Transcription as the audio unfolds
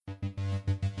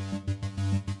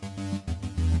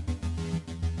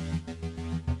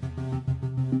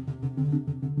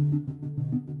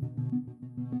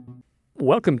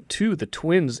Welcome to the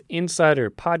Twins Insider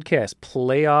Podcast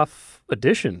Playoff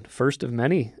Edition. First of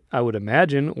many, I would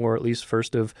imagine, or at least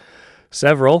first of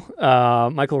several.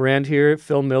 Michael Rand here,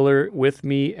 Phil Miller with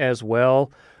me as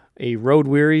well. A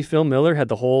road-weary Phil Miller had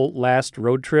the whole last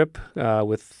road trip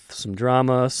with some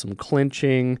drama, some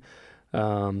clinching,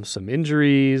 some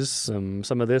injuries, some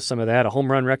of this, some of that, a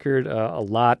home run record, a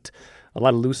lot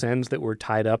of loose ends that were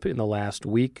tied up in the last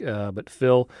week. But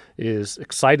Phil is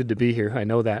excited to be here. I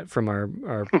know that from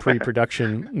our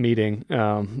pre-production meeting.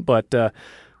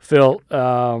 Phil,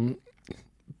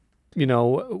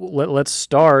 let's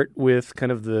start with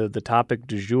kind of the topic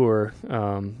du jour.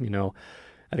 I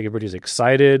think everybody's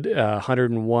excited.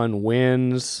 101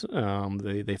 wins.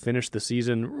 They finished the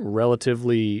season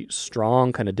relatively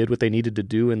strong, kind of did what they needed to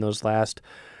do in those last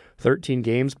 13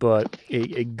 games, but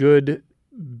a good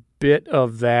bit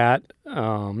of that,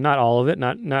 not all of it,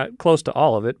 not close to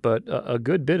all of it, but a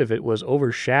good bit of it was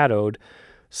overshadowed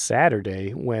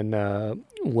Saturday when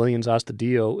Willians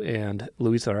Astudillo and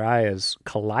Luis Arraez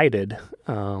collided,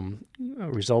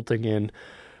 resulting in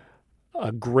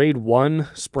a grade 1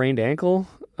 sprained ankle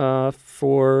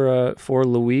for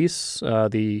Luis.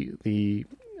 The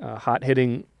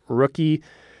hot-hitting rookie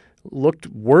looked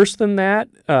worse than that,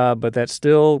 but that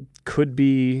still could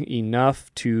be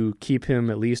enough to keep him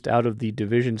at least out of the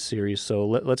division series. So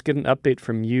let's get an update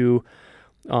from you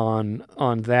on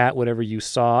that, whatever you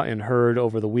saw and heard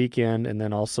over the weekend, and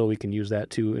then also we can use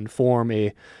that to inform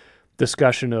a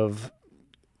discussion of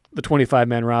the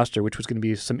 25-man roster, which was going to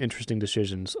be some interesting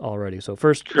decisions already. So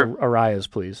first, sure. Arraez,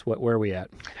 please. Where are we at?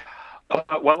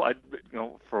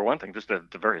 For one thing, just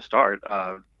at the very start,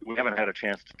 we haven't had a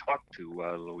chance to talk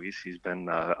to Luis. He's been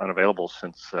unavailable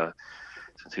since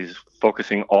he's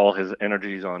focusing all his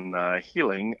energies on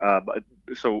healing.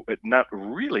 So it's not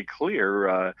really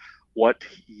clear what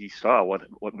he saw,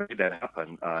 what made that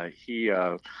happen.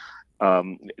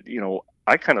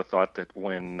 I kind of thought that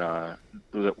when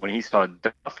he saw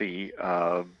Duffy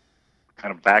kind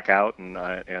of back out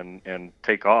and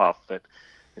take off, that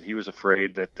he was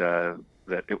afraid that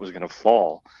it was going to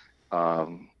fall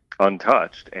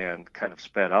untouched and kind of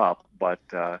sped up. But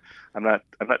I'm not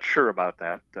sure about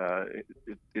that.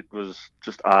 It was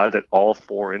just odd that all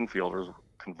four infielders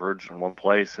converged in one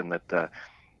place, and that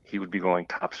he would be going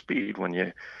top speed when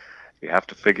you have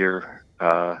to figure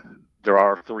there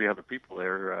are three other people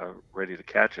there ready to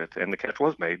catch it, and the catch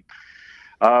was made.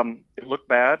 It looked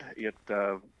bad.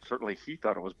 Certainly he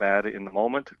thought it was bad in the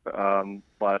moment,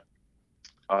 but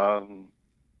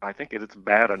I think it's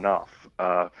bad enough.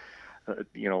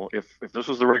 If this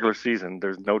was the regular season,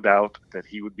 there's no doubt that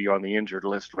he would be on the injured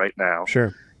list right now.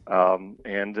 Sure.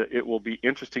 And it will be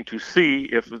interesting to see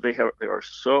if they are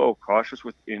so cautious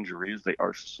with injuries. They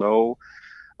are so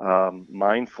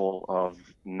mindful of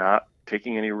not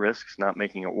taking any risks, not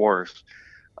making it worse.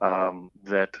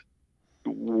 That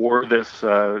were this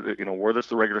the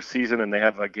regular season and they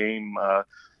have a game,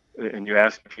 and you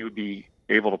ask if he would be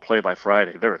able to play by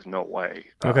Friday, there is no way.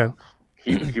 Okay.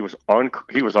 He was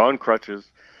on crutches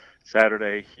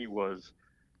Saturday. He was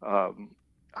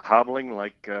hobbling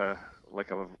like an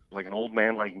old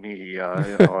man like me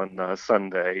on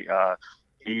Sunday.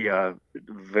 He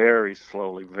very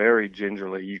slowly, very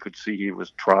gingerly, you could see he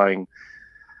was trying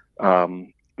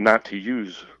not to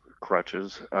use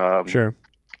crutches. Sure.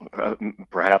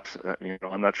 Perhaps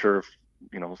I'm not sure if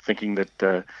thinking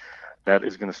that that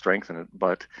is going to strengthen it,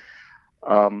 but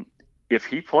if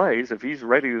he plays, if he's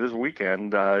ready this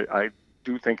weekend, I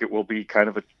do think it will be kind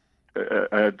of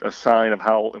a sign of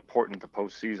how important the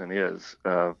postseason is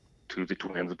to the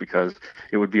Twins, because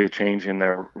it would be a change in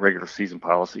their regular season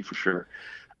policy for sure.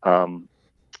 All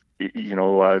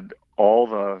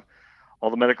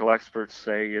the medical experts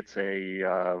say it's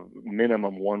a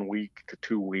minimum 1 week to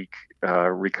 2 week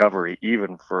recovery,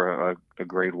 even for a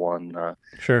grade 1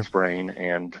 sure. sprain,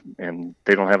 and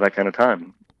they don't have that kind of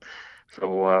time.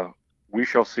 So we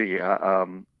shall see.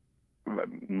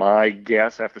 My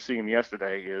guess after seeing him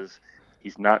yesterday is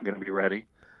he's not going to be ready,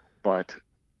 but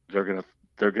they're going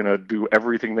to do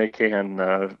everything they can,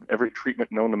 every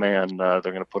treatment known to man, they're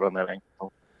going to put on that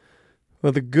ankle.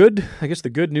 Well, the good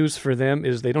news for them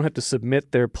is they don't have to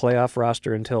submit their playoff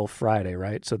roster until Friday,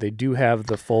 right? So they do have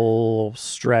the full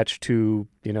stretch to,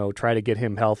 try to get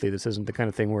him healthy. This isn't the kind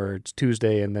of thing where it's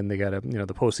Tuesday and then they got to,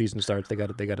 the postseason starts. They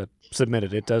got to submit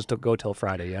it. It does go till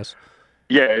Friday, yes.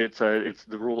 Yeah, it's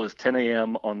the rule is 10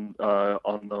 a.m. on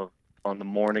the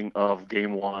morning of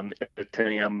Game 1 at 10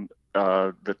 a.m.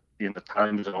 In the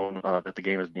time zone that the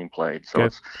game is being played. So okay.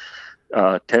 It's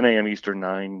 10 a.m. Eastern,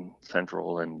 9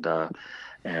 Central, and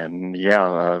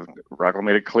Rocco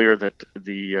made it clear that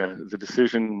the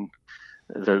decision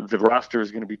the roster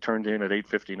is going to be turned in at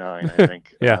 8:59, I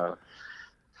think, Yeah.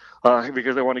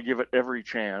 because they want to give it every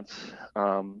chance.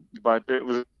 But it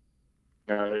was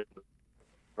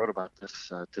wrote about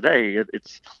this today.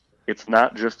 It's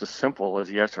not just as simple as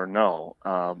yes or no,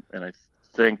 and I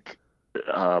think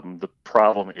the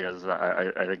problem is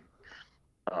I think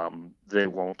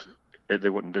they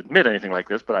wouldn't admit anything like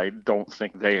this, but I don't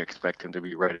think they expect him to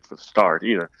be ready for the start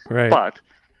either. Right. But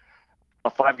a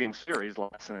 5-game series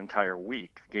lasts an entire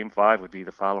week. Game 5 would be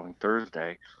the following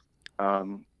Thursday.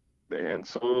 Um, and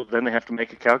so then they have to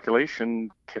make a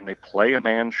calculation. Can they play a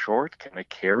man short? Can they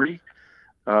carry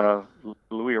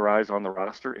Luis Arraez on the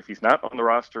roster? If he's not on the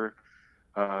roster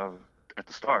uh, at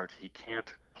the start, he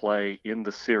can't play in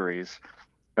the series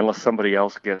unless somebody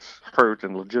else gets hurt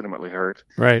and legitimately hurt.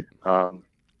 Right.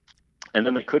 And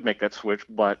then they could make that switch,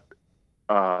 but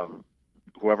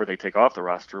whoever they take off the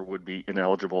roster would be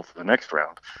ineligible for the next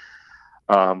round.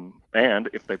 And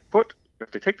if they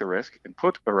take the risk and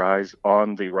put Arraez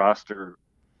on the roster,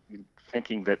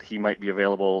 thinking that he might be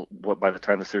available by the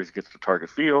time the series gets to Target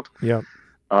Field, Yep.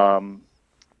 and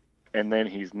then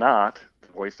he's not,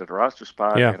 wasted a roster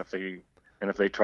spot. Yeah. And if they try